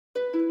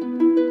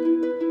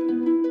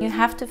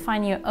have to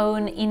find your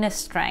own inner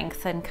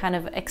strength and kind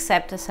of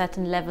accept a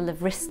certain level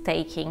of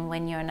risk-taking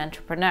when you're an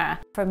entrepreneur.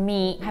 For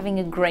me, having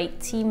a great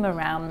team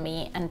around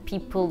me and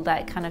people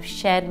that kind of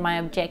shared my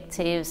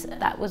objectives,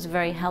 that was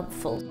very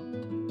helpful.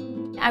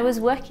 I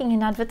was working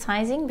in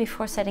advertising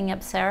before setting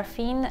up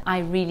Seraphine. I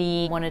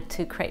really wanted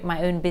to create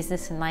my own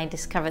business, and I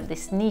discovered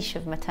this niche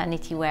of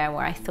maternity wear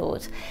where I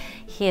thought,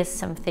 here's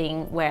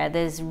something where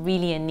there's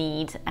really a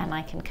need and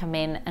I can come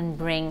in and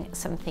bring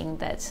something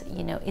that,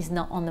 you know, is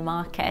not on the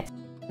market.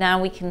 Now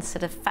we can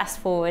sort of fast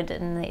forward,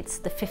 and it's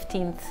the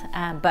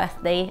 15th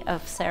birthday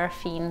of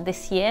Seraphine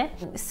this year.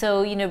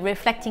 So, you know,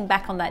 reflecting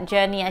back on that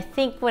journey, I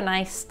think when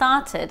I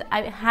started,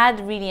 I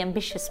had a really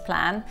ambitious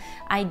plan.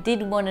 I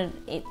did want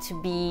it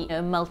to be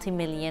a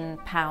multi-million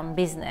pound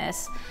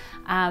business.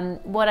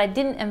 What I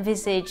didn't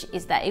envisage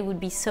is that it would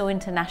be so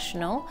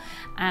international,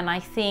 and I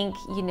think,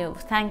 you know,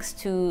 thanks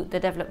to the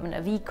development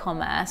of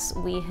e-commerce,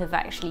 we have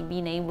actually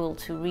been able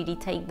to really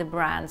take the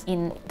brands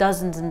in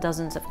dozens and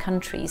dozens of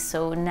countries.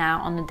 So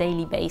now on a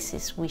daily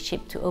basis we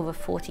ship to over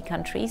 40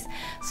 countries.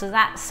 So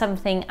that's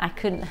something I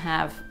couldn't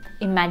have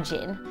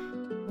imagined.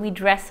 We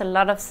dress a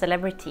lot of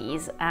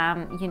celebrities,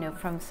 you know,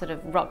 from sort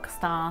of rock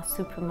star,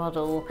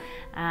 supermodel,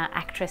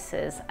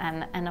 actresses,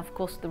 and of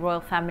course the royal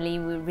family.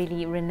 We're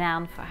really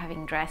renowned for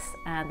having dressed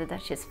the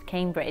Duchess of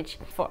Cambridge.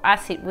 For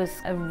us, it was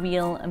a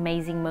real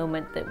amazing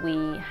moment that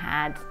we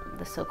had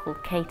the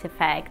so-called Kate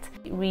effect.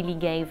 It really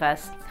gave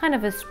us kind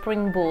of a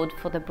springboard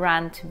for the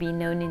brand to be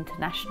known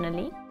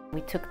internationally.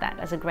 We took that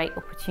as a great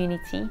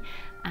opportunity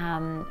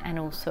and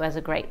also as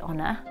a great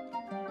honor.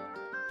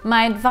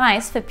 My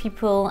advice for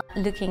people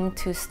looking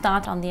to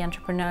start on the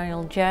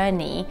entrepreneurial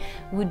journey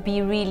would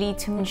be really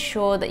to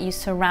ensure that you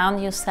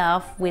surround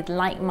yourself with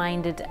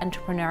like-minded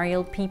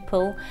entrepreneurial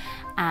people,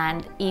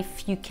 and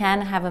if you can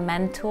have a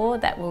mentor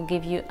that will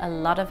give you a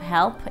lot of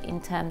help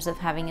in terms of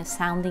having a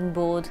sounding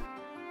board.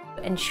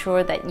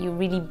 Ensure that you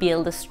really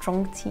build a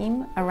strong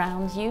team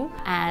around you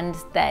and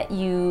that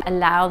you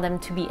allow them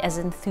to be as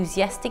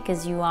enthusiastic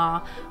as you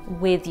are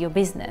with your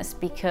business,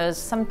 because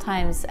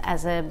sometimes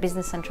as a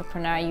business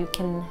entrepreneur you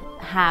can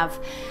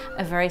have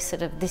a very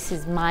sort of this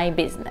is my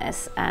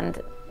business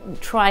and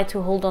try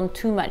to hold on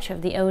too much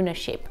of the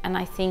ownership, and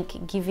I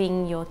think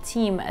giving your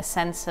team a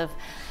sense of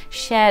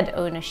shared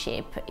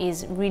ownership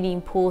is really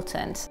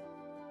important.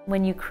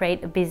 When you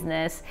create a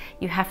business,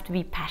 you have to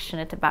be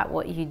passionate about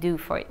what you do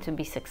for it to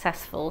be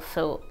successful.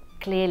 So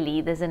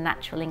clearly there's a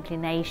natural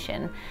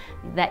inclination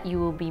that you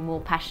will be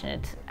more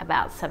passionate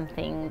about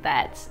something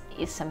that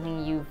is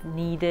something you've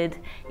needed,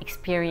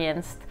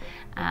 experienced,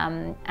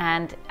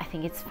 and I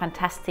think it's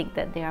fantastic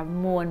that there are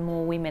more and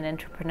more women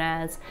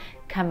entrepreneurs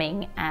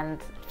coming and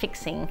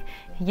fixing,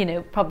 you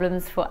know,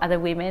 problems for other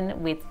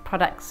women with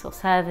products or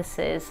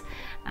services,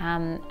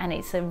 and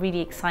it's a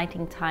really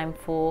exciting time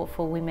for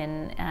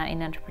women in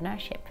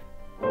entrepreneurship.